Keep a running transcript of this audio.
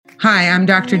Hi, I'm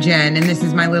Dr. Jen, and this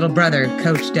is my little brother,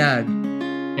 Coach Doug.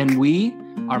 And we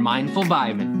are Mindful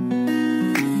Vibin'.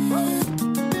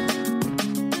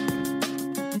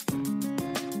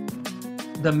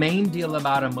 The main deal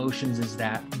about emotions is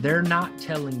that they're not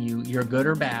telling you you're good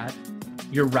or bad,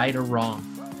 you're right or wrong.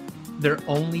 They're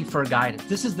only for guidance.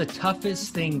 This is the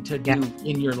toughest thing to do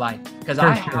in your life because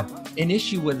I have an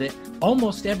issue with it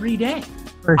almost every day.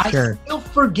 I still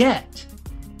forget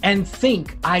and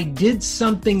think I did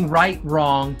something right,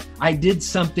 wrong. I did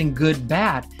something good,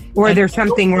 bad. Or and there's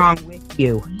something wrong with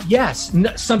you. Yes,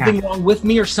 something wrong with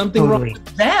me or something wrong with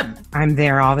them. I'm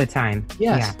there all the time.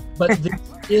 Yes, but this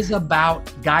is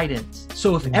about guidance.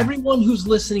 So if everyone who's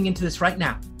listening into this right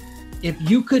now, if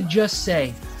you could just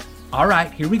say, all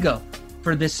right, here we go.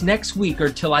 For this next week or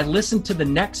till I listen to the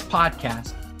next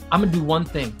podcast, I'm going to do one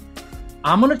thing.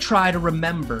 I'm going to try to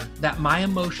remember that my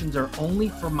emotions are only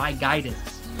for my guidance.